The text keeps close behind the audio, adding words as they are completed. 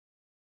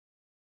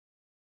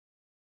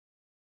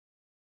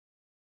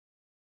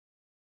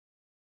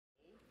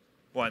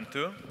1,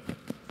 2.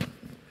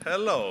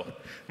 Hello.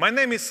 My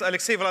name is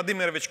Alex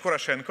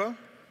Kurashenko.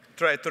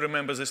 Try to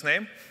remember this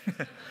name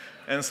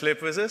and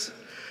sleep with this.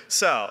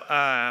 So,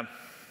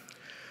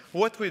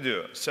 what we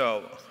do.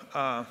 So,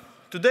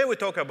 today we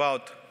talk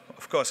about,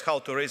 of course, how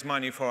to raise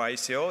money for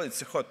ICO.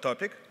 It's a hot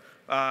topic.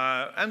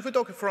 And we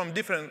talk from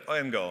different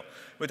angle.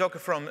 We talk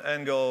from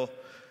angle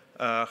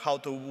how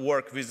to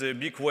work with the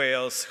big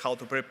whales, how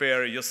to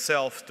prepare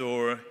yourself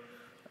to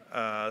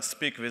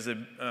speak with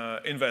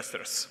the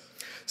investors.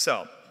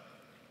 So,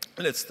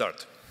 let's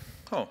start.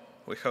 Oh,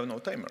 we have no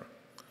timer.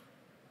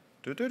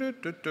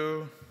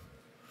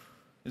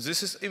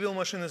 This evil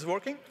machine is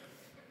working?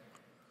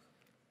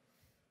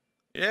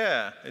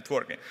 Yeah, it's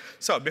working.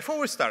 So before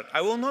we start,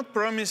 I will not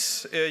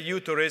promise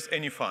you to raise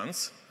any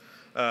funds.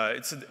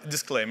 It's a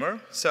disclaimer.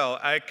 So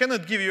I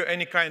cannot give you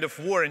any kind of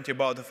warranty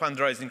about the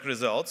fundraising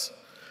results.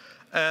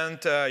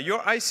 And your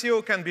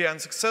ICO can be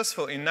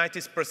unsuccessful. In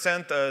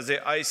 90%,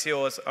 the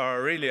ICOs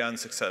are really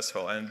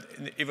unsuccessful and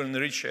even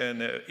reach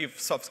an if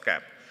soft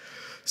cap.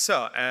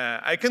 So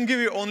I can give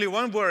you only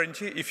one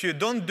warranty. If you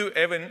don't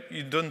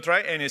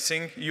try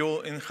anything,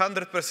 in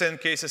 100%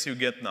 cases you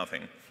get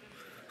nothing.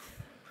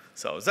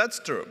 So that's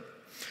true.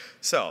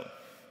 So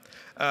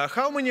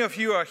how many of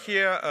you are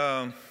here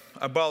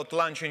about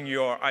launching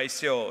your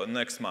ICO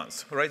next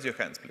month? Raise your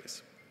hands,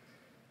 please.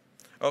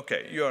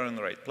 OK, you are in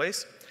the right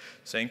place.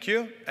 Thank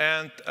you.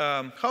 And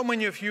how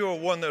many of you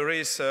want to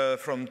raise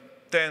from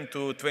 10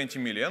 to 20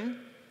 million?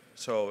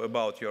 So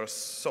about your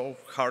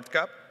hard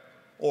cap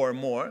or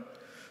more.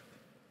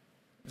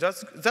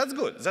 That's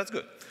good. That's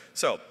good.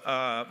 So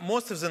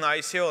most of the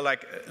ICO,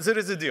 there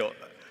is a deal.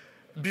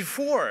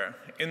 Before,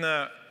 in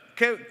a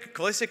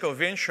classical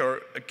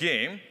venture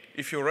game,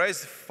 if you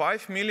raise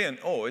 5 million,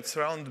 oh, it's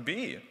round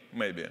B,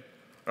 maybe,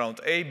 round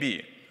A,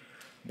 B.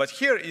 But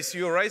here is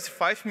you raise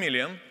 5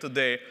 million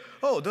today.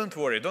 Oh, don't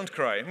worry, don't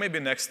cry, maybe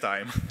next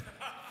time.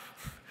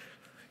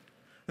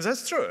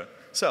 That's true.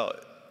 So,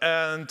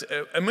 and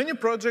many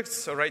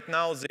projects right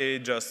now, they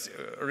just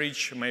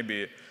reach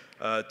maybe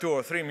 2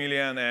 or 3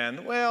 million,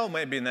 and well,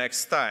 maybe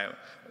next time.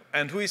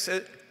 And we see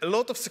a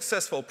lot of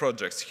successful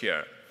projects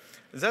here.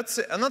 That's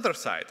another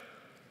side.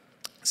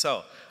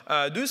 So,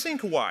 do you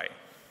think why?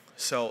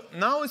 So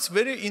now it's a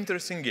very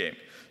interesting game.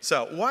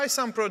 So why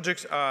some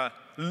projects are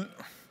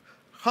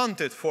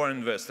hunted for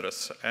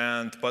investors,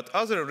 but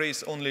others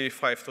raise only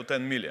 5 to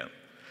 10 million?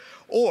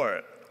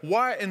 Or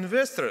why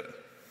investor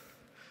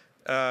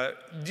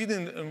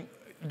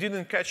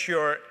didn't catch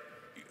your,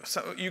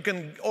 so you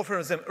can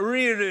offer them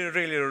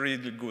really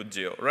good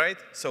deal, right?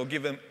 So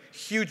give them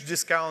huge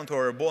discount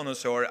or a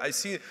bonus, or I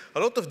see a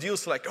lot of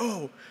deals like,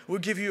 oh, we'll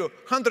give you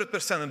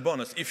 100%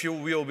 bonus if you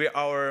will be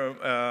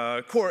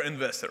our core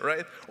investor,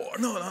 right? Or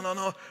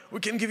no, we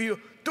can give you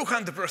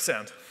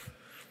 200%.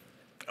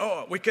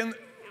 Oh, we can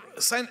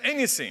sign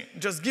anything,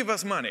 just give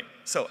us money.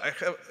 So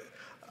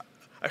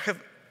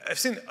I've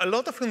seen a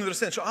lot of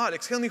investors. Oh,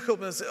 Alex, can you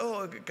help us?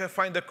 Oh, can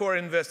find a core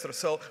investor.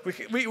 So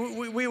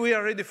we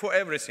are ready for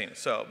everything.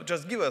 So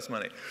just give us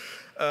money.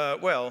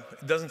 Well,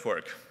 it doesn't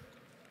work.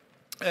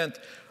 And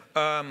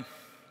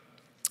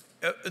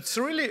it's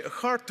really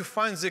hard to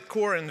find the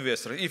core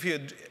investor.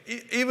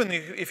 Even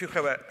if you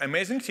have an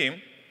amazing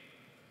team,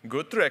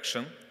 good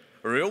traction,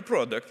 real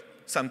product,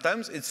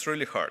 sometimes it's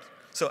really hard.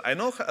 So I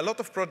know a lot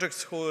of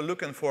projects who are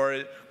looking for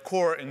a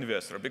core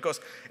investor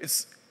because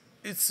it's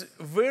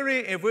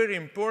very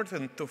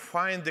important to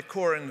find the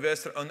core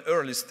investor on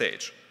early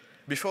stage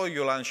before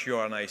you launch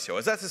your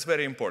ICO. That is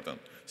very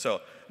important. So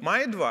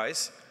my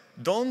advice,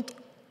 don't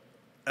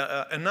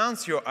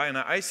announce your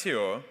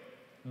ICO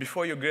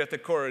before you get a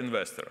core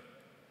investor.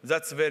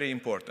 That's very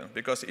important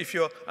because if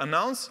you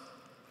announce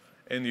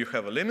and you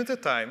have a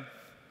limited time,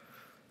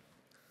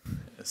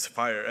 it's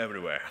fire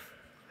everywhere.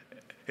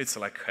 It's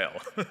like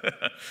hell.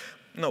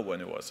 No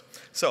one was.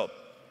 So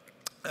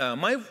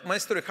my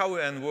story, how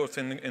I involved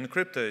in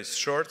crypto is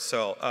short.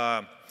 So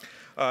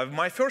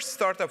my first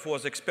startup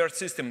was Expert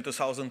System in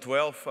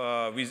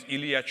 2012 with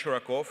Ilya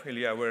Churakov.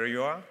 Ilya, where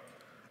you are?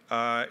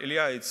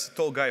 Ilya is a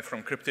tall guy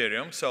from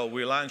Crypterium. So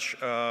we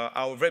launched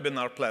our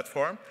webinar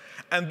platform.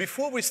 And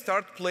before we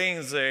start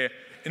playing the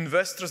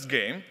investors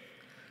game,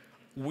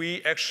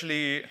 we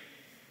actually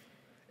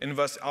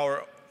invest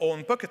our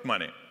own pocket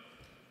money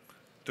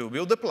to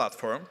build the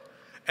platform,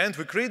 and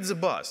we create the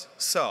buzz.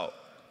 So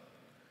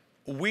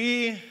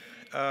we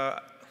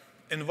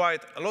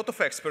invite a lot of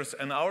experts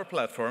in our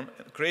platform,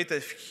 create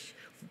a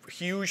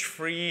huge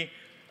free,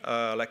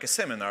 like a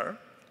seminar,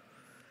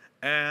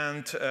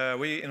 and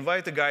we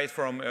invite a guy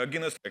from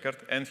Guinness Record,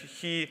 and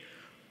he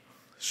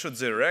shoots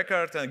the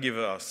record and give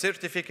a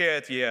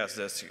certificate. Yes,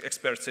 the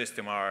expert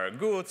system are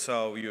good,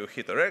 so you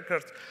hit a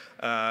record,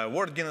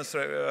 World Guinness,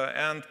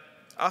 and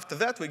after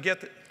that we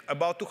get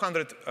about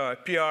 200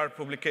 PR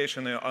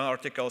publication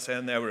articles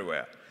and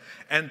everywhere.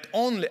 And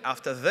only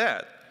after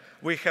that,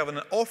 we have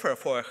an offer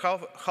for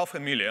half a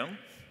million.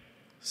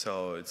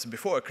 So it's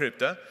before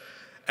crypto.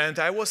 And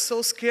I was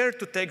so scared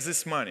to take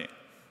this money.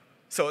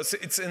 So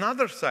it's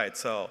another side.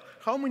 So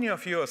how many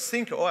of you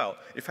think, well,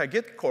 if I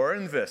get core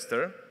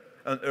investor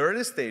An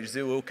early stage,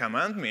 they will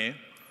command me,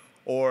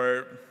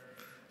 or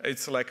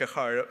it's like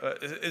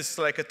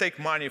a take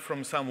money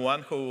from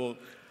someone who will,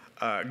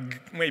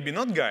 maybe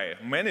not guy,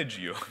 manage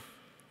you.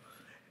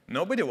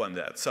 Nobody wants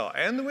that. So,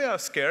 and we are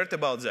scared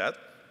about that.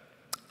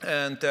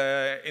 And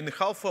in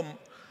half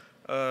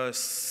of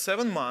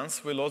 7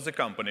 months, we lost the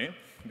company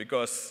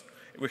because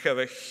we have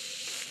a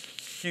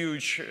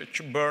huge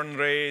burn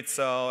rate,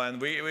 so,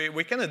 and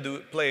we cannot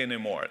play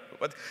anymore.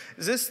 But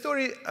this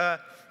story,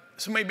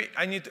 so maybe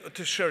I need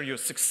to share you a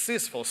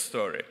successful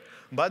story.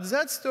 But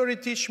that story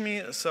teach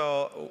me,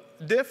 so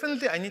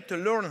definitely I need to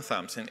learn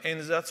something.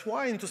 And that's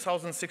why in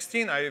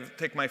 2016, I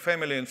take my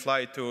family and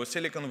fly to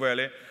Silicon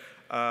Valley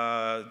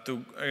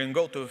and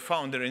go to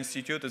Founder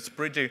Institute. It's a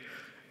pretty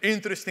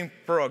interesting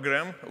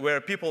program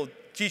where people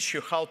teach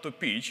you how to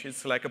pitch.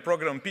 It's like a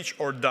program pitch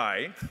or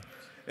die.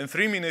 In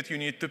 3 minutes, you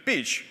need to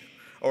pitch.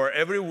 Or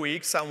every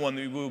week, someone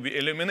will be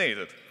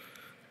eliminated.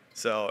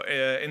 So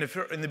in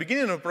the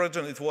beginning of the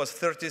project, it was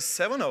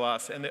 37 of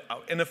us, and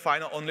in the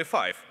final, only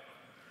 5.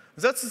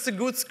 That's a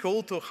good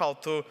school to how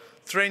to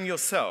train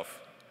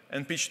yourself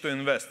and pitch to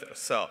investors.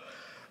 So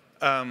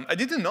I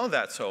didn't know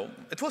that, so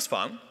it was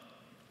fun.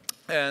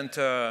 And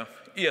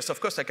yes, of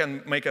course, I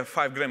can make a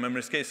 5 grammar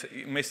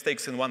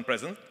mistakes in one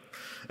present,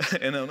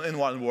 in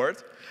one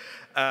word.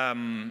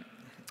 And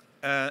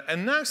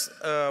next,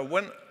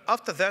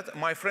 after that,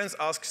 my friends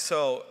asked,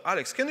 so,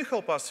 Alex, can you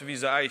help us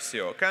with the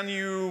ICO? Can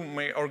you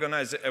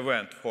organize an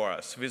event for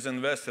us with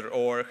investor,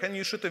 or can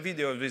you shoot a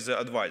video with the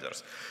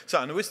advisors? So,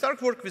 and we start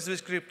work with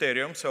this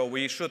Crypterium. So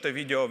we shoot a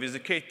video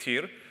with Kate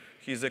Tier.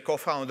 He's the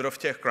co-founder of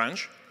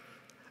TechCrunch.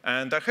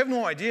 And I have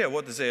no idea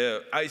what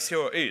the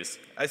ICO is.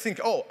 I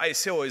think, oh,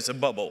 ICO is a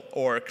bubble,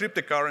 or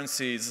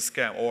cryptocurrency is a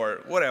scam,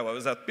 or whatever.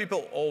 That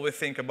people always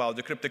think about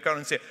the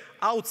cryptocurrency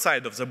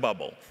outside of the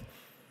bubble.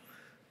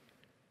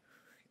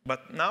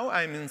 But now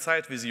I'm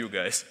inside with you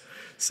guys.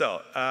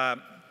 So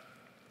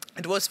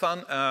it was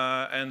fun,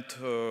 and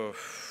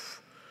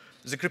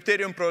the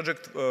Crypterium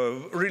project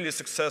really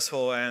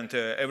successful, and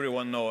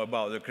everyone know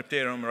about the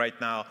Crypterium right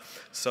now.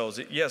 So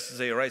yes,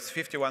 they raised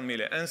 51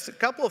 million, and it's a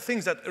couple of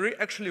things that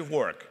actually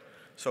work.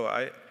 So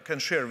I can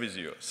share with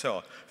you.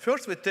 So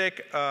first, we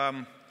take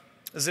that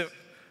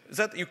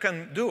you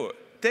can do.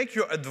 Take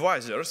your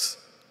advisors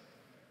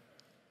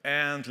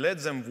and let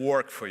them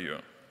work for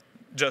you.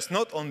 Just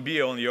not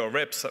be on your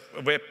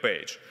web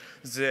page.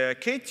 The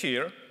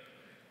K-tier,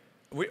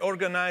 we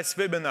organize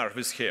webinar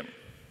with him.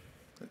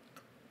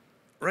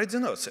 Write the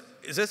notes.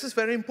 This is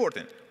very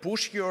important.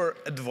 Push your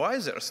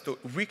advisors to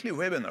weekly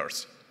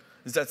webinars.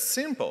 That's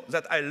simple.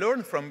 That I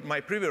learned from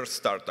my previous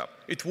startup.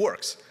 It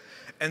works.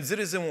 And there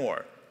is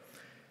more.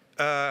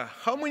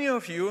 How many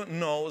of you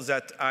know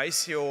that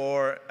ICO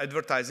or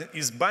advertising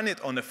is banned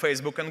on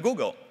Facebook and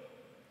Google?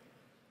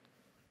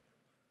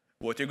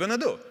 What are you going to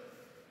do?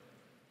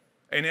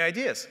 Any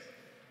ideas?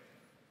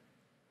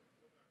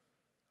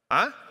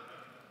 Huh?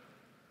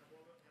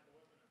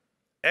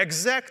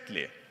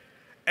 Exactly.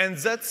 And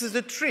that's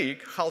the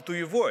trick how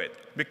to avoid.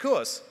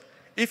 Because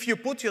if you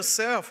put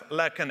yourself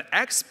like an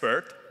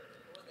expert,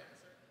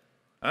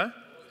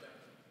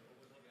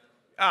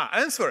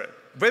 answer it.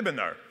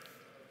 Webinar.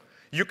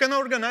 You can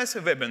organize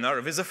a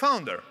webinar with a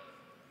founder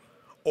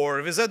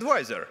or with an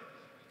advisor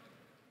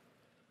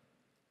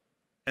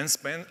and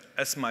spend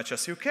as much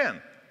as you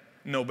can.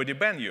 Nobody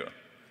ban you.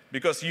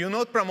 Because you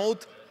not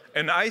promote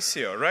an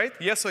ICO, right?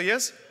 Yes or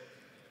yes?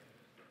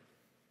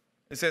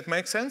 Does that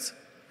make sense?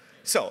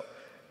 So,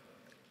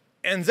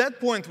 at that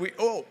point,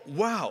 oh,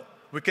 wow,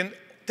 we can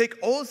take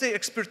all the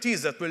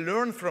expertise that we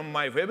learned from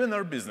my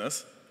webinar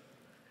business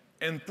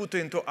and put it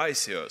into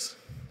ICOs.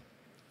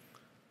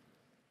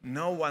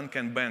 No one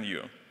can ban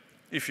you.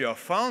 If you're a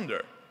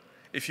founder,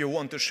 if you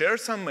want to share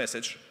some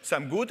message,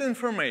 some good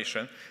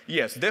information,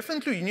 yes,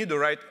 definitely you need to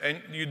write, and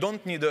you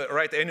don't need to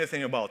write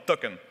anything about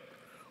token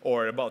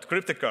or about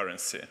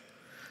cryptocurrency.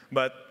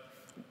 But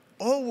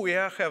we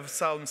have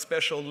some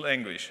special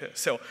language.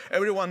 So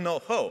everyone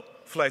knows, oh,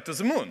 fly to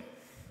the moon,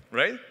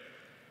 right?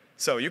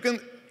 So you can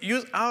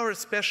use our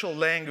special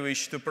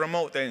language to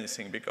promote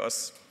anything,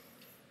 because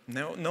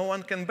no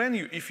one can ban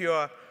you if you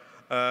are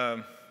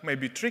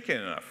maybe tricky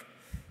enough.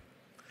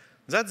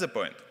 That's the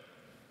point.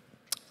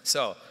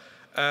 So,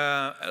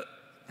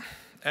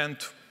 and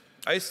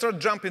I start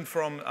jumping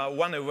from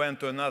one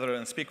event to another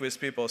and speak with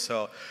people.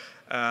 So.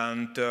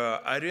 And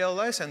I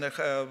realized, and I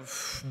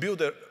have built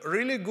a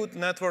really good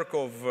network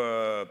of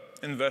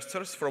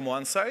investors from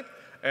one side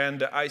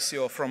and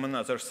ICO from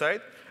another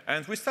side.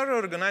 And we started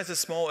organizing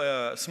small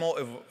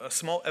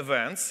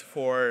events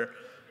for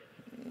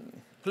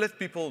let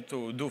people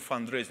to do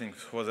fundraising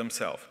for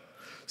themselves.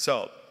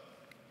 So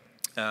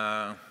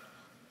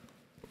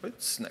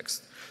what's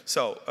next?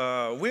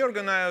 So we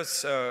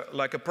organize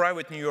like a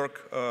private New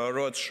York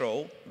road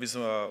show with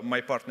my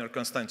partner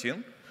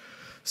Konstantin.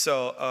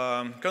 So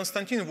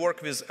Konstantin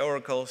worked with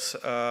oracles,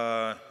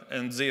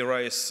 and they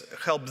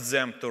helped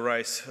them to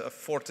raise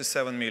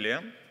 47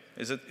 million.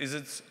 Is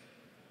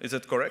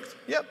it correct?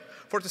 Yep,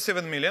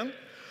 47 million.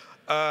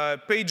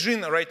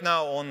 Beijing right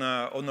now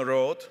on the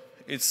road.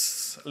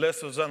 It's less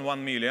than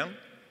 1 million,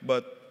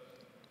 but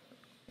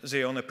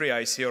they're on a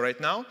pre-ICO right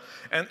now.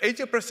 And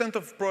 80%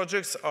 of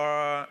projects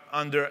are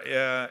under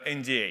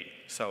NDA.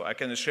 So I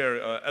can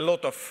share a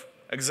lot of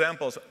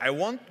examples I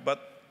want,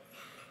 but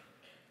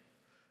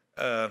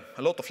a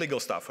lot of legal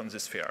stuff on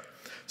this sphere.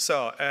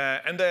 So,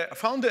 and I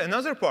found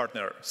another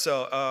partner,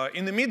 so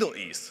in the Middle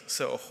East.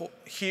 So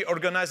he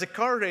organized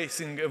car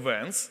racing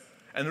events,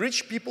 and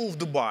rich people of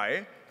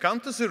Dubai come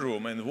to the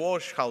room and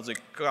watch how the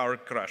car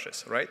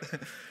crashes, right?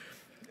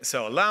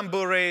 So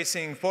Lambo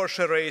racing,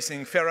 Porsche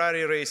racing,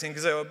 Ferrari racing.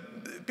 So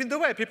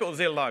Dubai people,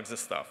 they love this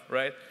stuff,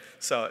 right?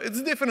 So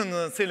it's different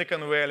than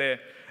Silicon Valley,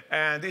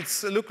 and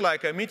it's look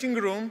like a meeting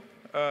room,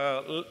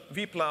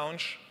 VIP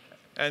lounge,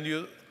 and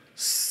you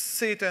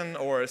sit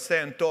or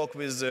stay and talk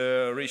with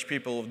rich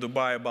people of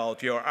Dubai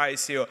about your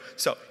ICO.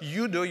 So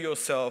you do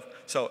yourself,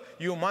 so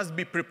you must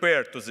be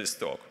prepared to this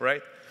talk,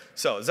 right?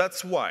 So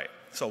that's why.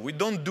 So we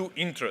don't do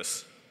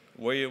interest.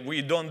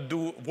 We don't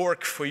do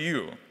work for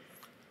you.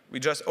 We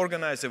just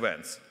organize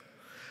events.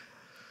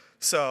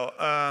 So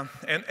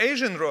an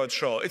Asian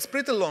roadshow, it's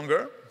pretty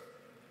longer.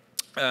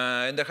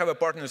 And they have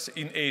partners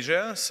in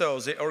Asia. So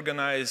they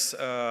organize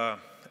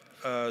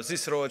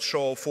this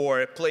roadshow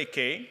for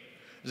PlayK.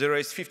 They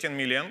raised 15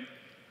 million.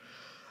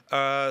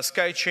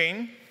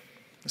 Skychain,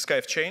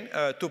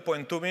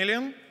 2.2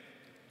 million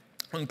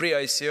on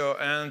pre-ICO,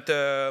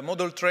 and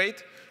Model Trade,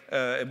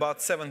 about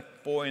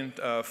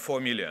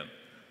 7.4 million.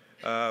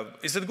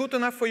 Is it good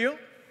enough for you?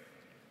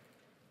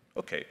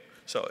 Okay,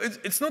 so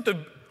it's not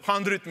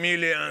 100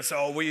 million,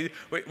 so we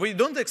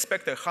don't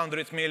expect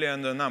 100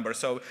 million number.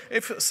 So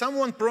if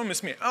someone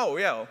promised me, oh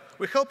yeah,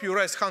 we help you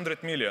raise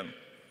 100 million,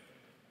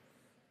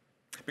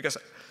 because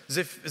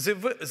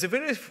the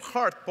very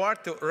hard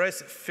part to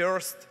raise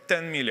first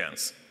 10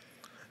 millions.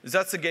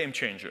 That's a game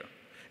changer.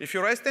 If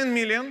you raise 10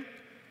 million,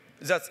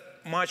 that's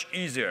much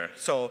easier.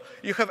 So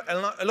you have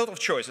a lot of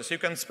choices. You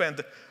can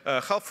spend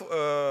half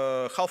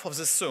of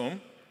the sum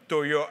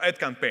to your ad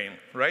campaign,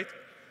 right?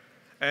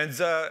 And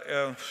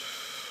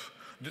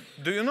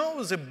do you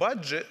know the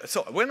budget?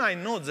 So when I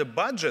know the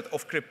budget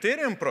of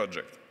Crypterium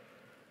project,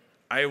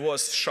 I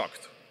was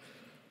shocked.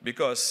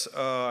 Because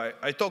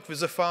I talked with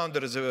the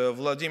founder,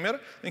 Vladimir,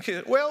 and he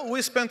said, well, we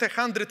spent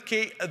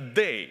 100K a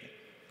day.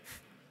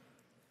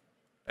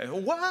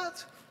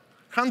 What?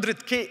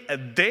 100K a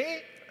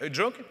day? Are you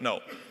joking? No.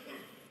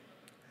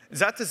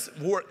 That is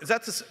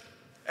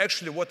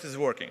actually what is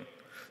working.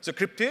 So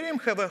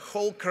Crypterium have a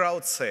whole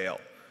crowd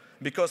sale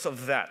because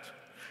of that.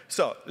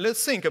 So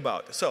let's think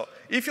about it. So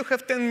if you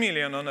have 10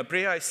 million on a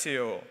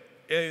pre-ICO,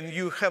 and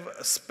you have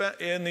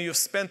you've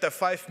spent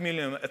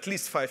at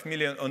least 5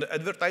 million on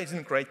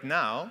advertising right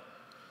now,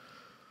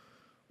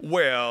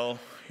 well,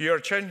 your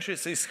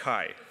chances is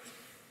high.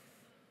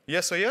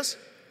 Yes or yes?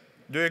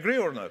 Do you agree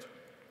or not?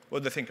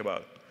 What do you think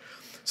about it?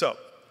 So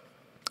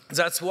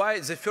that's why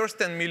the first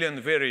 10 million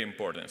very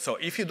important. So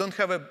if you don't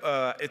have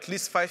at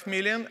least 5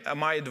 million,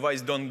 my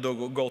advice, don't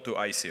go to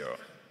ICO.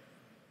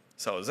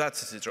 So that's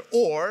the situation.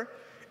 Or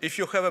if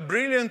you have a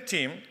brilliant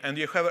team and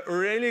you have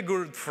really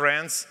good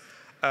friends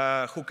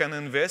who can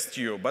invest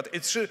you, but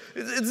it's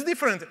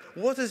different.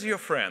 What is your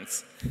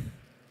friends?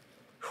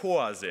 Who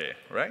are they,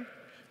 right?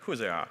 Who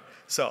they are.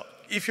 So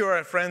if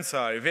your friends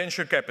are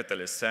venture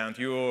capitalists and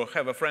you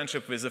have a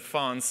friendship with the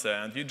funds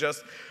and you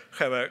just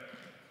have a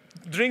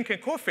drink a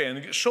coffee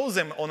and show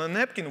them on a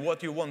napkin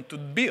what you want to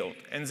build,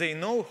 and they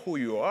know who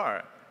you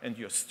are and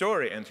your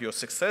story and your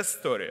success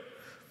story,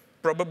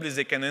 probably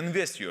they can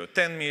invest you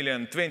 10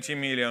 million, 20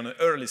 million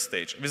early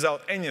stage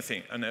without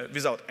anything, and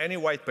without any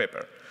white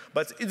paper.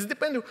 But it's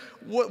depending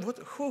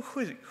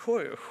who's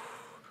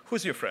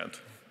your friend.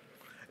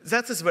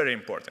 That is very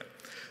important.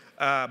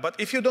 But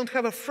if you don't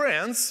have a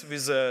friends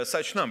with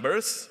such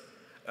numbers,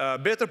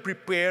 better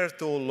prepare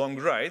to long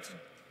ride,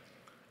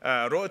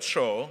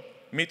 roadshow,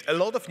 meet a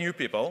lot of new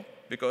people,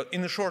 because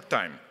in a short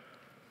time.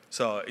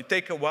 So it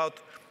takes about,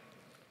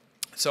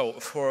 so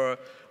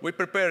we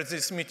prepare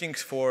these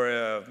meetings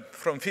for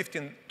from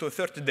 15 to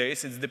 30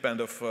 days. It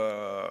depends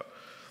on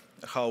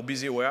how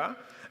busy we are.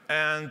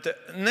 And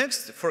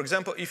next, for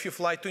example, if you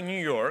fly to New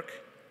York,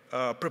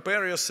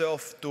 prepare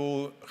yourself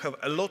to have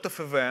a lot of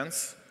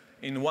events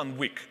in 1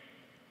 week.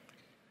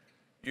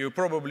 You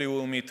probably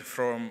will meet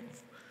from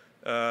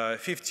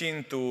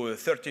 15 to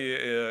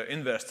 30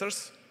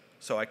 investors.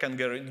 So I can't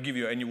give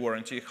you any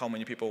warranty how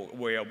many people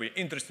will be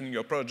interested in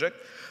your project.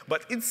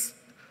 But it's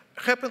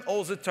happened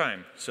all the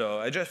time. So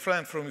I just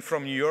flew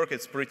from New York.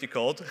 It's pretty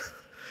cold.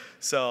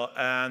 So,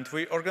 and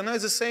we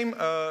organize the same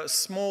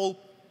small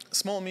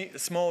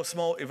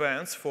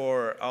events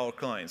for our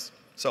clients.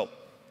 So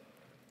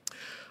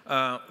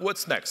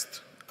what's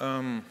next?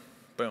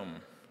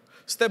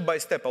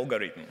 Step-by-step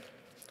algorithm.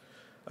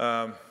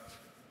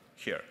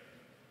 Here.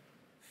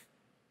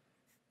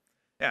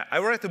 Yeah, I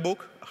wrote a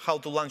book, How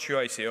to Launch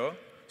Your ICO.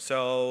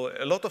 So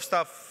a lot of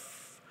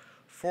stuff,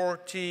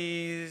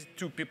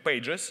 42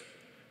 pages.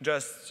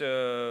 Just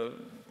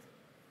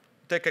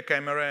take a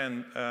camera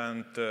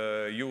and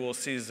you will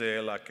see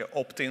the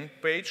opt-in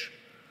page.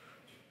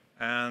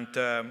 And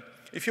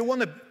if you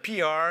want a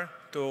PR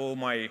to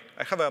I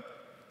have a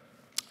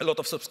lot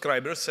of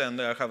subscribers,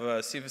 and I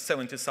have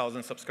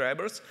 70,000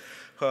 subscribers,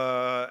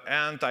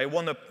 and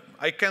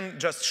I can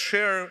just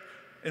share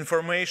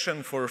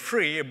information for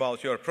free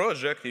about your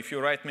project if you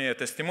write me a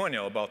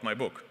testimonial about my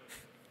book.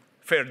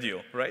 Fair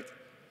deal, right?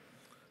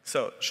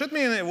 So shoot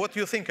me what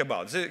you think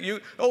about.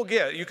 Oh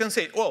yeah, you can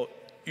say, oh,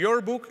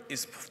 your book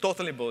is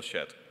totally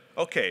bullshit.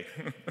 Okay,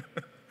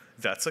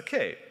 that's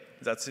okay.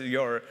 That's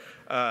your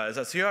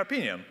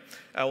opinion.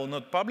 I will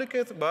not publish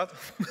it, but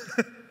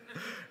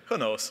who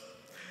knows?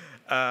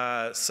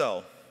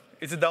 So,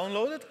 is it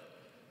downloaded?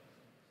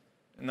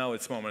 Now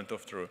it's moment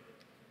of truth.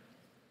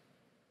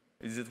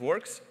 Is it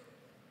works?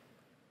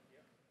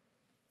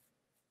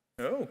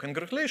 Oh,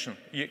 congratulations.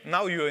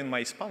 Now you're in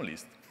my spam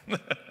list.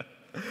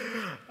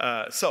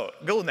 So,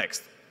 go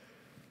next.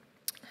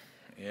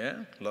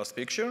 Yeah, last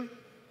picture.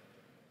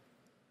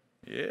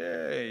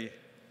 Yay,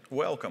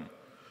 welcome.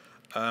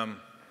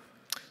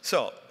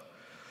 So,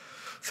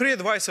 3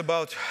 advice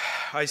about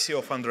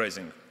ICO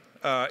fundraising.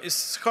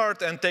 It's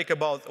hard and take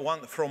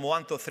about from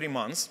 1 to 3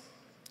 months.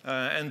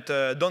 And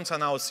don't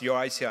announce your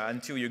ICO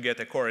until you get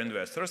a core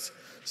investors.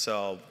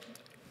 So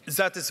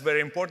that is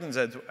very important,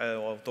 that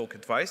I'll talk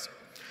advice.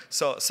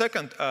 So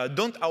second,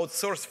 don't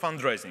outsource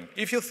fundraising.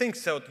 If you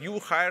think that you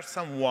hire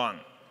someone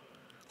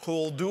who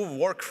will do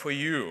work for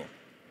you,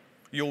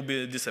 you'll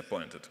be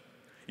disappointed.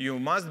 You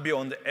must be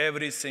on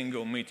every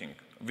single meeting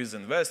with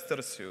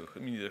investors. You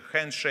need a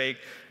handshake,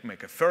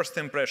 make a first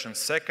impression.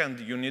 Second,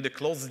 you need a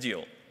close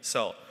deal.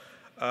 So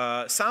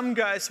some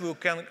guys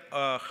can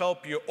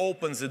help you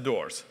open the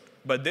doors,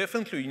 but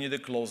definitely you need to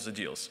close the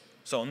deals.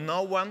 So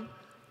no one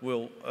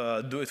will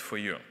do it for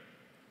you.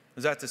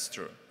 That is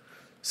true.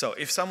 So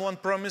if someone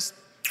promised,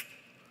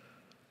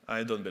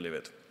 I don't believe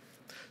it.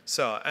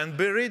 So, and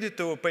be ready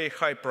to pay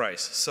high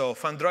price. So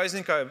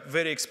fundraising are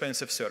very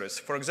expensive service.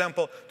 For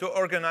example, to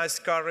organize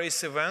car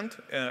race event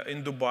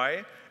in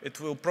Dubai, it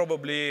will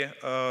probably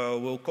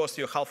will cost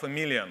you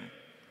 $500,000.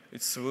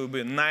 It will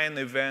be 9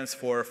 events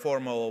for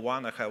Formula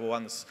 1. I have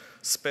one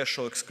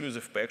special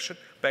exclusive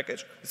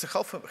package. It's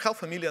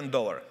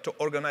 $500,000 to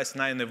organize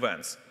 9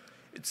 events.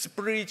 It's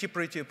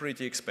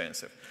pretty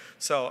expensive.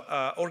 So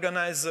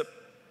organize,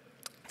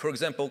 for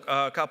example,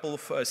 a couple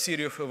of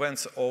series of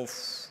events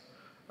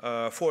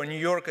for New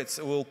York. It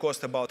will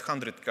cost about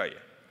 $100K.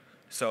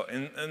 So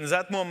in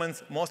that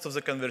moment, most of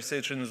the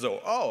conversation is,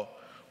 oh,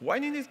 why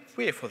do you need to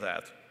pay for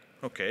that?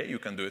 OK, you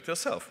can do it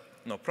yourself.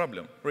 No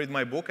problem. Read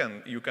my book,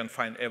 and you can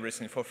find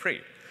everything for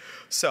free.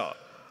 So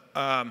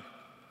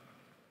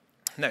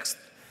next.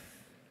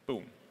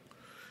 Boom.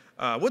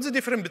 What's the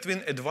difference between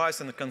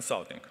advice and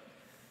consulting?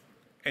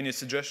 Any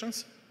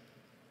suggestions?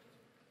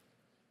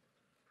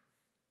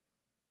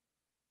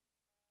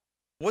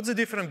 What's the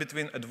difference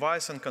between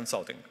advice and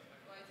consulting?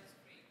 Advice is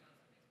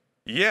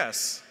free.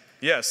 Yes.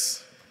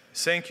 Yes.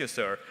 Thank you,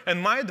 sir.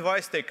 And my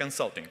advice, take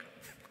consulting.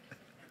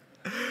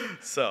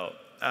 So,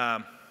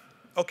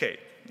 OK.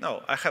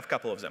 No, I have a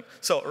couple of them.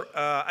 So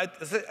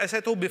as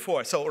I told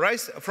before, so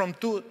rise from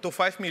 2 to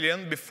 5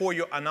 million before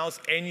you announce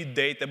any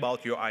date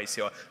about your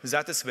ICO.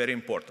 That is very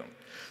important.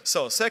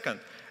 So second,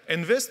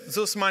 invest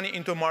those money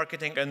into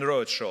marketing and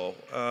roadshow.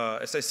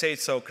 As I said,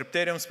 so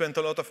Crypterium spent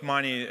a lot of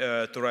money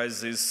to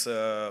raise this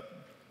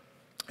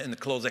and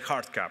close the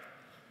hard cap.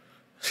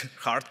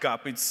 Hard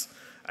cap, it's,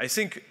 I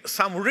think,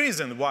 some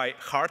reason why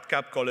hard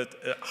cap call it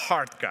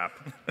hard cap.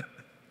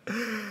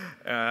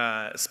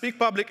 Speak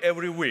public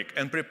every week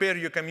and prepare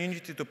your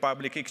community to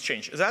public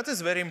exchange. That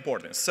is very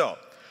important. So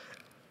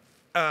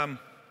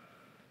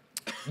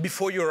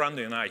before you run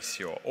an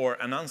ICO or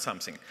announce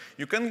something,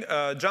 you can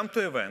jump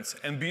to events,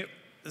 and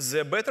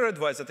the better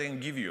advice that I can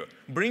give you,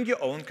 bring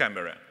your own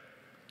camera.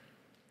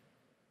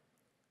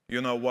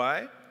 You know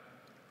why?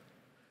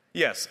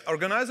 Yes,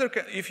 organizer,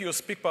 if you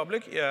speak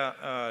public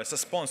as a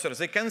sponsor,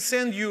 they can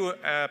send you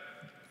a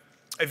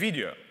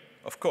video.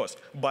 Of course,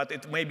 but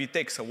it maybe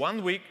takes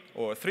 1 week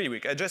or 3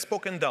 weeks. I just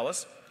spoke in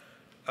Dallas,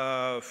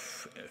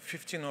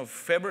 15th of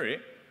February,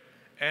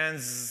 and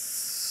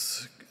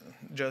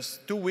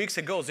just 2 weeks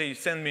ago they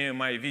sent me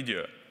my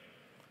video.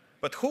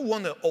 But who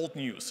want the old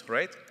news,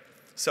 right?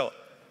 So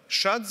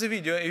shut the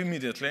video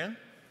immediately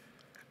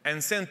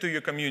and send to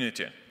your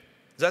community.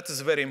 That is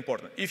very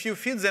important. If you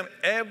feed them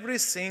every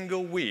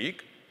single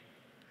week,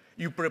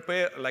 you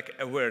prepare like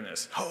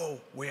awareness. Oh,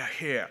 we are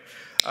here.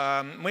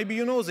 Maybe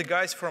you know the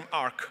guys from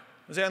ARC.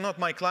 They are not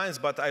my clients,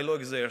 but I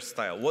like their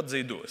style. What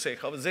they do, they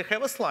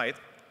have a slide,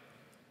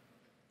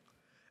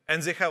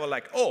 and they have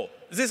like, oh,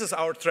 this is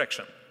our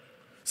traction.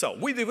 So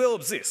we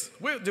developed this,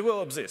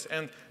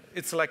 and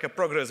it's like a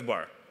progress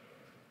bar.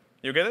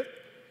 You get it?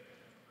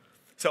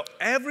 So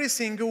every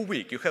single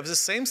week you have the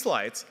same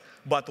slides,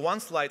 but one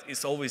slide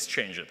is always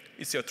changed.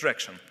 It's your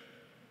traction,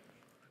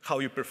 how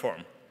you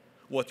perform,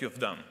 what you've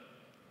done.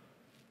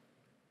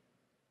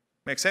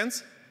 Make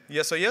sense?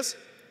 Yes or yes?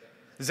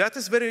 That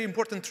is a very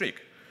important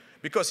trick.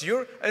 Because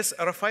as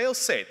Raphael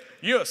said,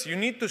 yes, you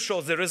need to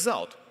show the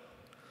result.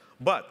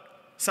 But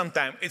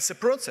sometimes it's a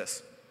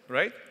process,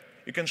 right?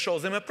 You can show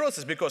them a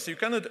process because you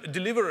cannot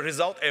deliver a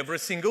result every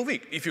single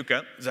week. If you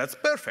can, that's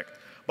perfect.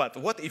 But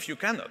what if you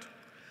cannot?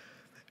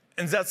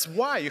 And that's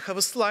why you have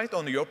a slide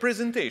on your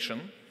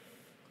presentation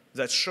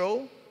that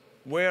show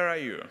where are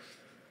you,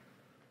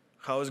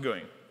 how it's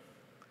going.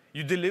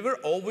 You deliver,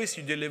 always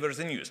you deliver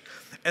the news.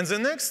 And the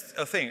next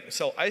thing,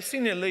 so I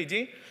seen a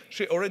lady,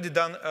 she already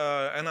done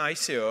an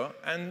ICO,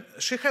 and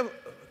she have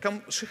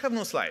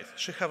no slide.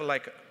 She have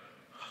like,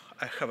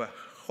 I have a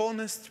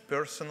honest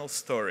personal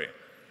story.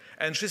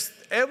 And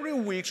every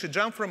week she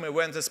jumped from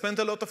events, and spent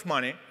a lot of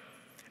money,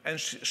 and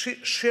she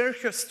shared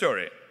her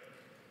story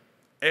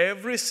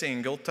every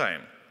single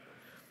time.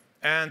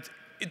 And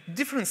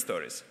different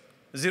stories,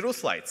 0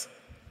 slides.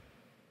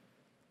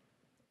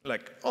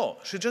 Like, oh,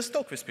 she just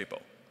talked with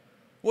people.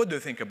 What do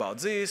you think about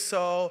this?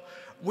 So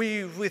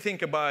we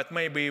think about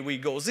maybe we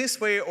go this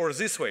way or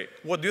this way.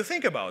 What do you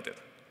think about it?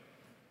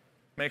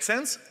 Make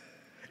sense?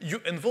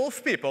 You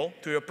involve people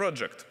to your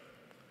project.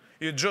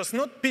 You just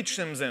not pitch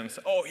them,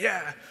 oh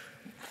yeah,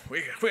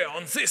 we're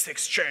on this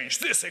exchange,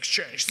 this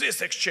exchange,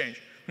 this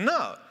exchange.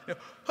 No.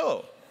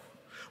 Oh,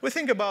 we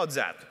think about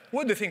that.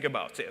 What do you think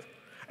about it?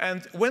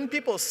 And when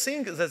people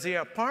think that they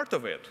are part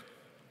of it,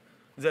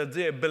 that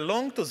they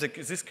belong to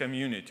this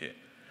community,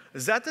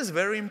 that is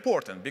very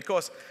important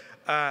because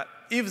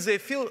if they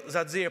feel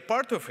that they are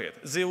part of it,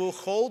 they will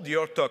hold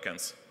your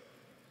tokens.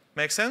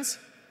 Make sense?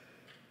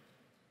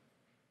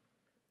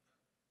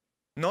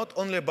 Not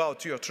only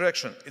about your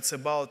traction, it's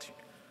about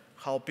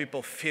how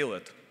people feel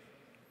it.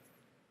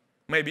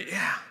 Maybe,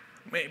 yeah,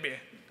 maybe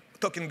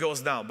token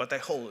goes down, but I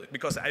hold it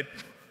because I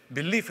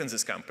believe in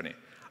this company.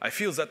 I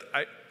feel that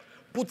I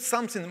put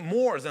something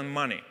more than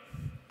money.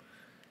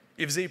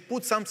 If they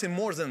put something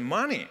more than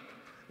money,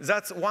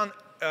 that's one,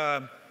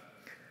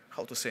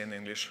 how to say in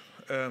English?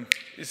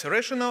 It's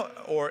rational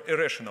or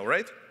irrational,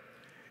 right?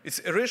 It's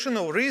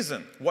irrational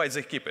reason why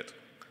they keep it.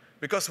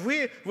 Because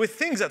we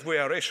think that we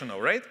are rational,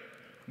 right?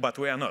 But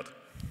we are not.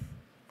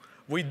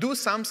 We do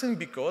something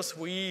because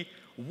we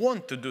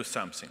want to do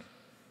something.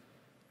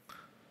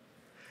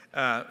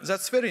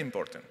 That's very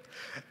important.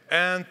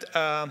 And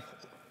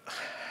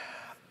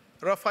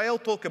Raphael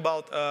talked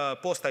about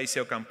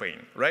post-ICO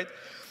campaign, right?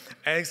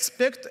 I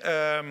expect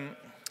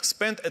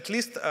spend at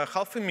least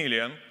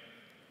 $500,000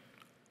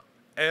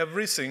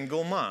 every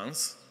single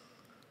month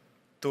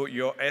to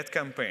your ad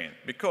campaign.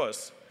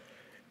 Because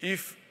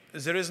if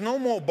there is no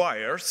more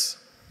buyers,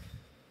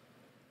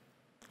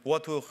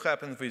 what will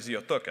happen with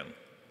your token?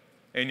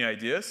 Any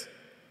ideas?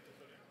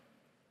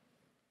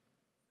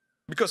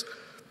 Because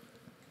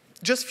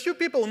just few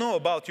people know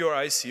about your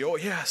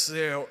ICO. Yes,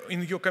 they're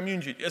in your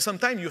community.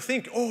 Sometimes you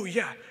think, oh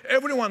yeah,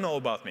 everyone knows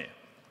about me.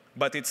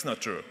 But it's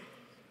not true.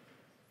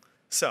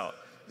 So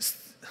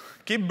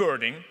keep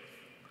burning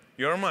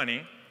your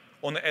money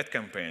on the ad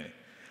campaign.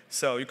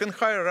 So you can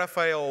hire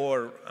Raphael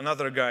or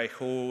another guy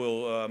who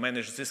will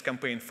manage this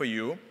campaign for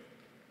you.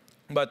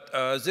 But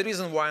the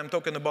reason why I'm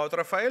talking about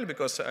Raphael,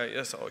 because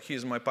yes,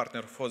 he's my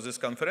partner for this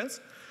conference.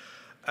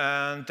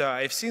 And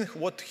I've seen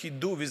what he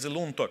do with the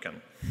Loon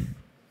token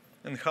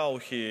and how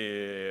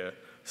he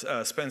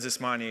spends this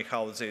money,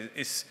 how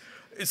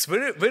it's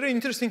very, very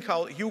interesting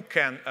how you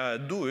can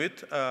do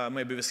it,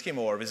 maybe with him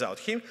or without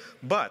him.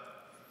 But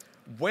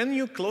when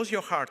you close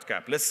your hard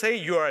cap, let's say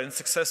you are in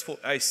successful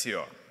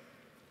ICO,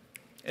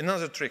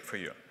 another trick for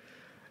you.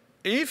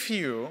 If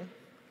you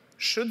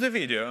shoot the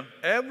video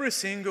every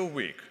single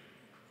week,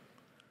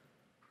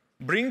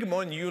 bring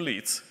more new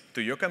leads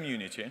to your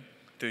community,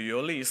 to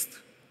your list,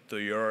 to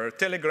your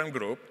Telegram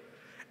group,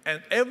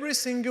 and every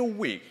single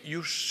week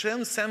you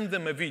send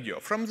them a video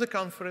from the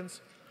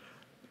conference,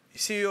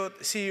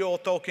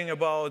 CEO talking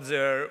about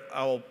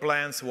our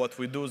plans, what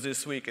we do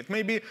this week. It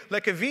may be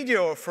like a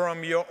video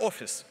from your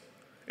office.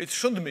 It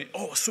shouldn't be,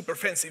 oh, super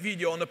fancy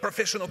video on a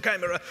professional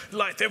camera,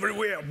 light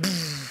everywhere,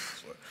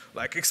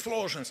 like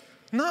explosions.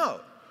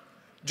 No,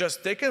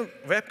 just take a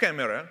web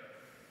camera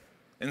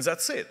and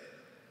that's it.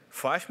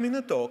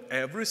 5-minute talk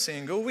every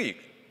single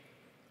week.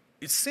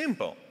 It's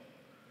simple.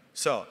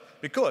 So,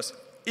 because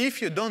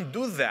if you don't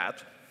do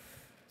that,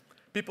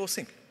 people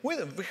think,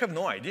 well, we have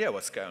no idea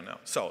what's going on.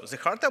 So the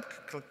hard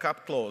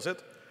cap closed,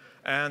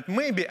 and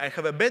maybe I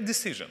have a bad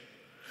decision.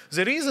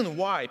 The reason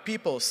why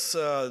people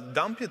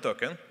dump the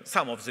token,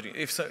 some of the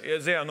if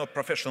they are not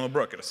professional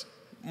brokers,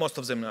 most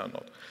of them are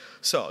not.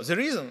 So the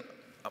reason,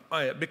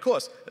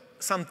 because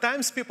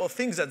sometimes people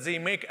think that they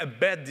make a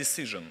bad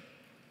decision,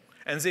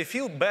 and they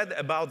feel bad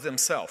about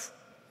themselves.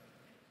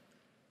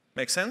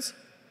 Make sense?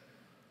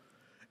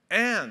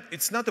 And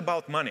it's not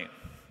about money.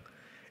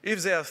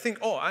 If they think,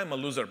 oh, I'm a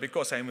loser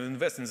because I'm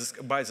investing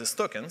buy these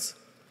tokens,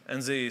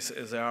 and they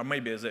are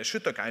maybe they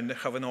should talk, I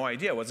have no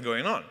idea what's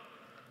going on.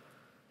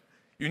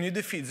 You need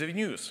to feed the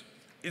news.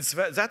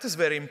 That is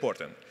very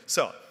important.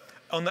 So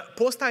on the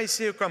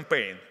post-ICO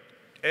campaign,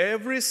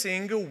 every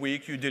single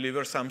week you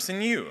deliver something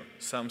new,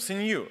 something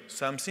new,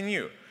 something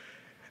new.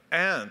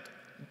 And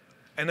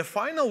in the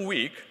final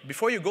week,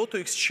 before you go to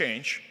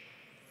exchange,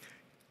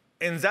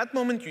 in that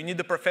moment you need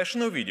the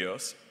professional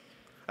videos.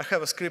 I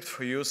have a script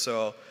for you,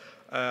 so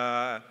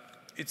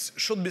it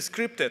should be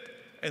scripted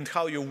and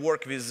how you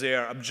work with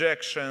their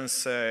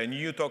objections,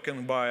 new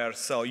token buyers,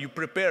 so you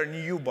prepare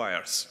new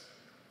buyers.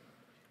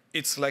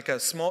 It's like a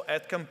small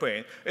ad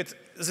campaign. It's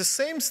the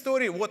same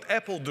story what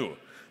Apple do.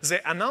 They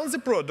announce the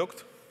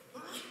product,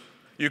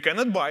 you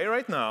cannot buy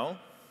right now,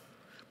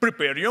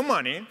 prepare your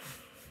money,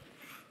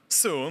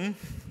 soon,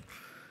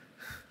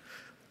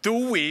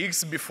 2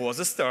 weeks before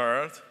the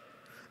start,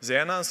 they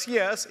announce,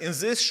 yes, in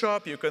this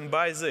shop you can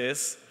buy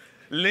this,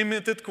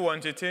 limited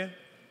quantity,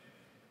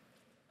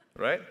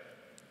 right?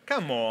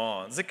 Come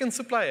on, they can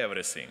supply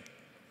everything.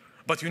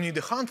 But you need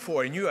to hunt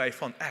for a new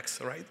iPhone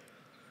X, right?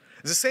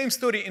 The same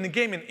story in the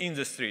gaming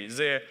industry,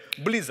 the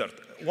Blizzard.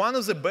 One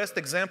of the best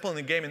examples in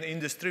the gaming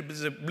industry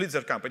is the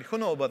Blizzard company. Who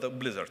knows about the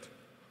Blizzard?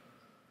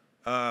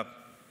 I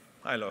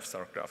love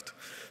StarCraft.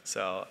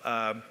 So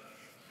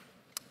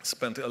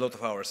spent a lot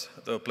of hours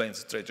playing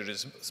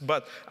strategies.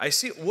 But I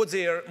see what's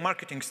their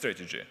marketing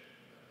strategy.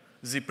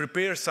 They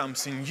prepare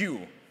something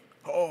new.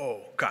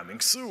 Oh,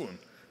 coming soon.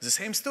 The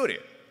same story,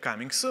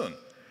 coming soon.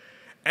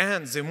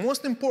 And the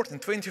most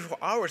important 24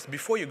 hours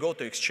before you go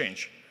to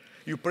exchange,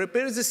 you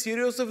prepare the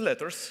series of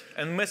letters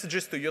and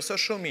messages to your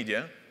social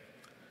media,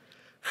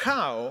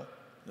 how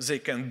they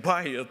can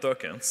buy your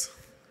tokens,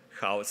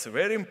 how it's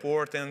very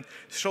important,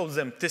 show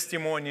them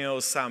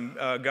testimonials, some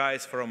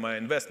guys from an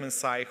investment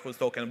site who's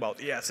talking about,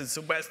 yes, it's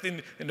the best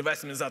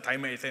investment that I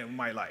made in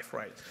my life,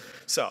 right?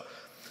 So,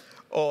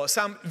 or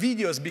some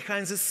videos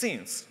behind the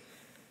scenes,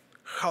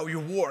 how you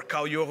work,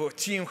 how your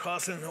team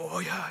hustling, oh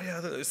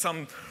yeah,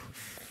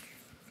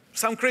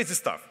 some crazy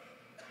stuff.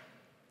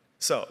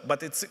 So,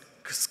 but it's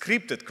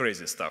scripted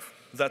crazy stuff.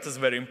 That is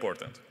very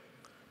important.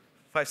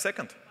 5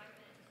 seconds?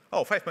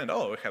 Oh, 5 minutes.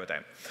 Oh, we have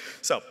time.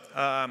 So,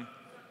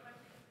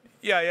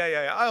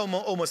 yeah. I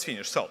almost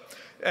finished. So,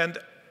 and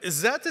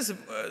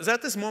that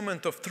is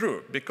moment of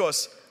truth,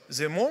 because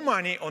the more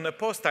money on a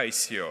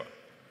post-ICO,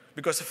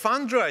 because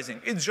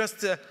fundraising, it's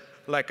just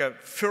like a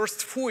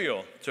first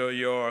fuel to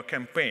your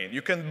campaign.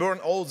 You can burn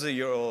all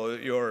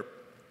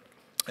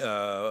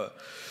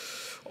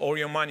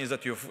your money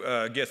that you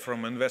get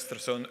from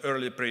investors on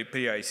early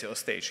pre-ICO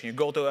stage. You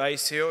go to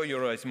ICO, you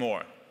raise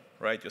more,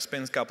 right? You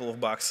spend a couple of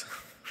bucks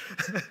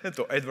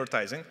to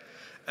advertising.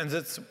 And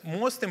that's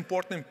most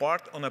important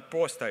part on a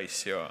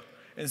post-ICO.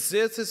 And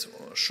this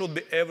should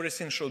be,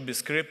 everything should be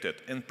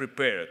scripted and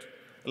prepared.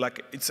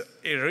 Like it's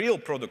a real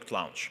product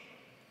launch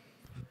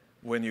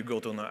when you go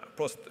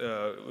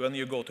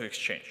to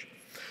exchange.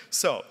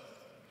 So,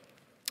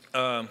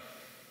 and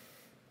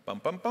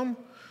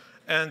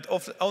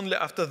only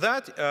after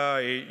that,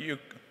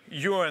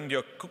 you and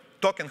your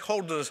token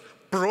holders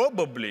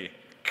probably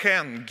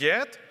can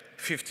get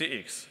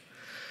 50x.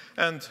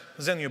 And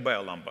then you buy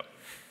a Lambo.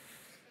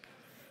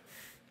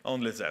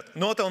 Only that.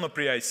 Not on a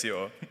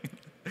pre-ICO.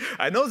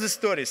 I know the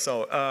story.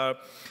 So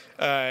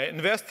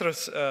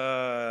investors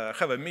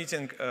have a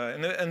meeting.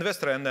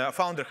 Investor and the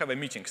founder have a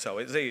meeting.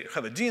 So they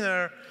have a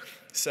dinner.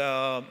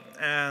 So,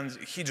 and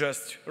he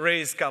just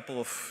raised a couple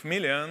of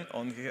million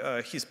on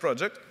his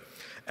project.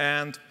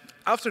 And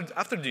after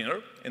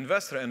dinner,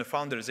 investor and the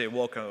founder, they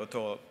walk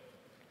to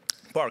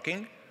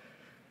parking.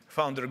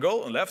 Founder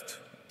go left,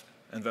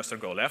 investor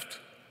go left,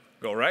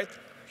 go right.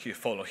 He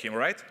follow him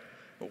right.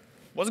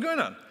 What's going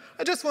on?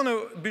 I just want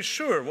to be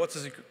sure, what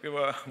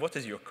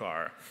is your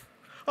car?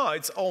 Oh,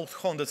 it's old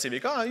Honda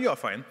Civic. Ah, you are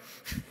fine.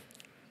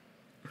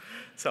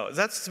 So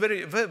that's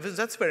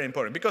very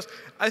important, because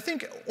I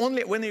think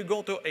only when you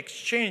go to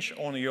exchange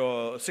on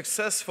your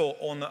successful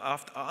on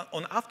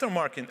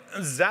aftermarket,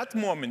 at that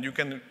moment you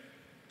can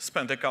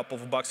spend a couple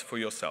of bucks for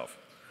yourself.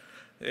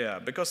 Yeah,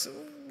 because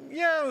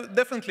yeah,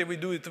 definitely we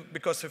do it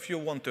because if you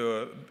want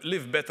to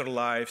live better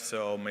life,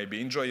 so maybe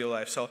enjoy your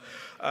life. So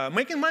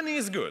making money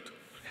is good.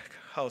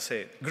 How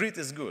say it? Greed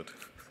is good.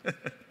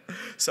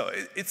 So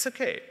it's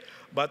okay.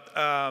 But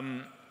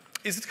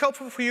is it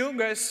helpful for you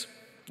guys?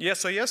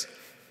 Yes or yes?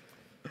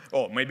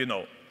 Oh, maybe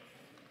no.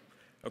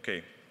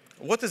 Okay.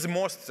 What is the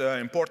most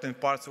important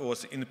part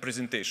was in the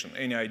presentation?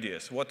 Any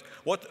ideas?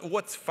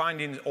 What's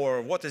finding,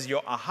 or what is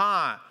your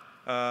aha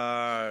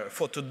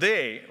for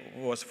today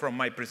was from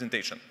my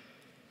presentation?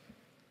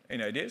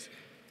 Any ideas?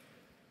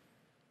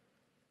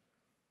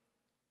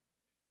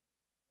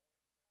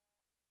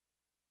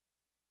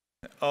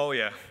 Oh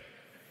yeah.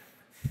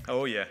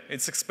 Oh yeah.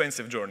 It's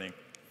expensive journey.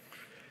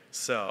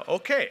 So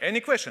okay. Any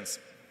questions?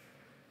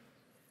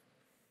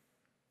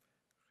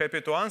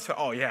 Happy to answer.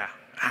 Oh yeah.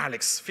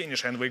 Alex,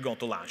 finish and we're going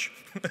to lunch.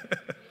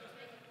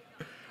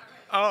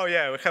 Oh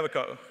yeah. We have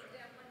a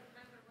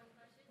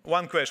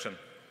one question.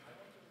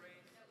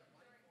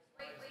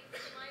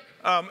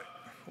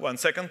 1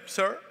 second,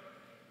 sir.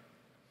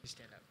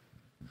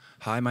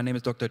 Hi, my name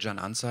is Dr. Can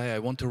Ansai. I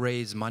want to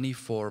raise money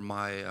for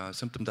my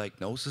symptom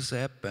diagnosis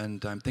app,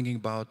 and I'm thinking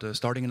about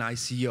starting an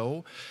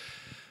ICO,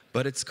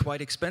 but it's quite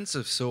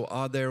expensive. So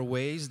are there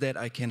ways that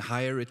I can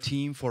hire a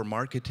team for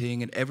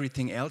marketing and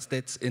everything else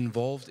that's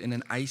involved in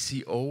an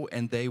ICO,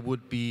 and they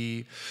would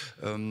be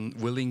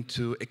willing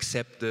to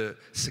accept the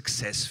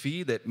success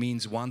fee? That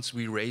means once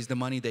we raise the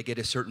money, they get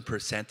a certain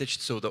percentage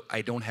so that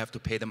I don't have to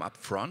pay them up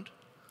front?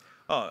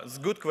 Oh, it's a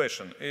good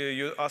question.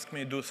 You asked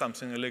me to do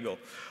something illegal.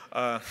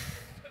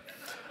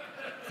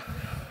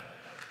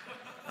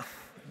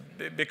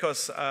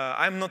 Because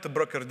I'm not a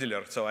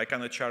broker-dealer, so I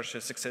cannot charge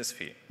a success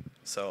fee.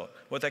 So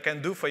what I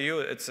can do for you,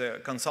 it's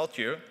consult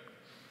you,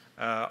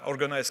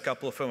 organize a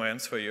couple of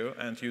events for you,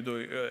 and you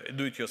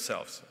do it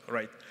yourselves,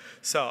 right?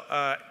 So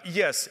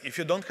yes, if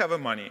you don't have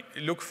money,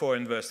 look for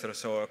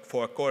investors or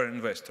for a core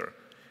investor.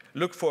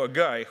 Look for a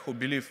guy who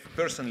believes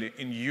personally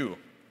in you.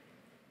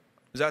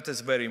 That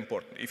is very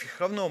important. If you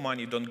have no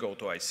money, don't go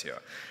to ICO.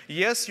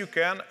 Yes, you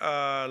can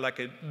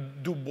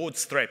do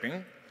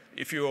bootstrapping.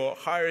 If you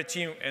hire a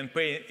team and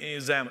pay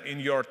them in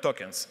your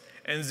tokens,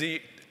 and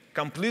they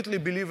completely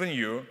believe in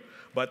you,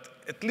 but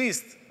at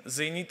least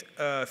they need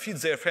feed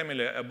their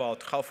family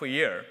about half a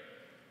year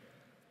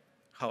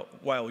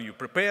while you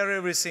prepare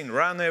everything,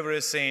 run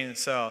everything.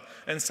 So,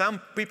 and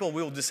some people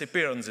will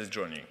disappear on this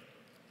journey.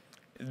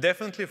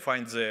 Definitely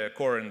find the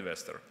core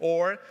investor,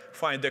 or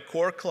find a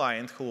core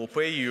client who will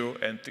pay you,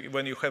 and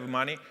when you have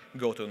money,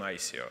 go to an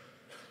ICO.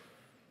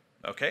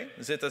 Okay,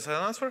 is that an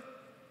answer?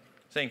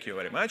 Thank you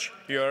very much.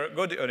 You're a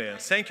good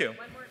audience. Thank you. One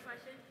more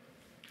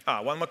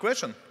question. One more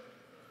question?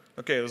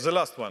 Okay, the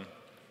last one.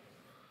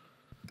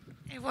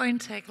 It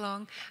won't take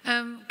long.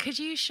 Could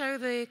you show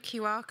the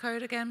QR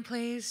code again,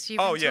 please? You've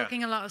been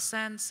talking a lot of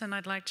sense, and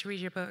I'd like to read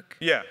your book.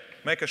 Yeah,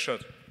 make a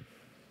shot.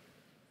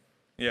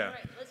 Yeah. All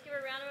right, let's give a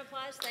round of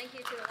applause. Thank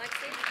you to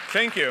Alexei.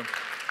 Thank you.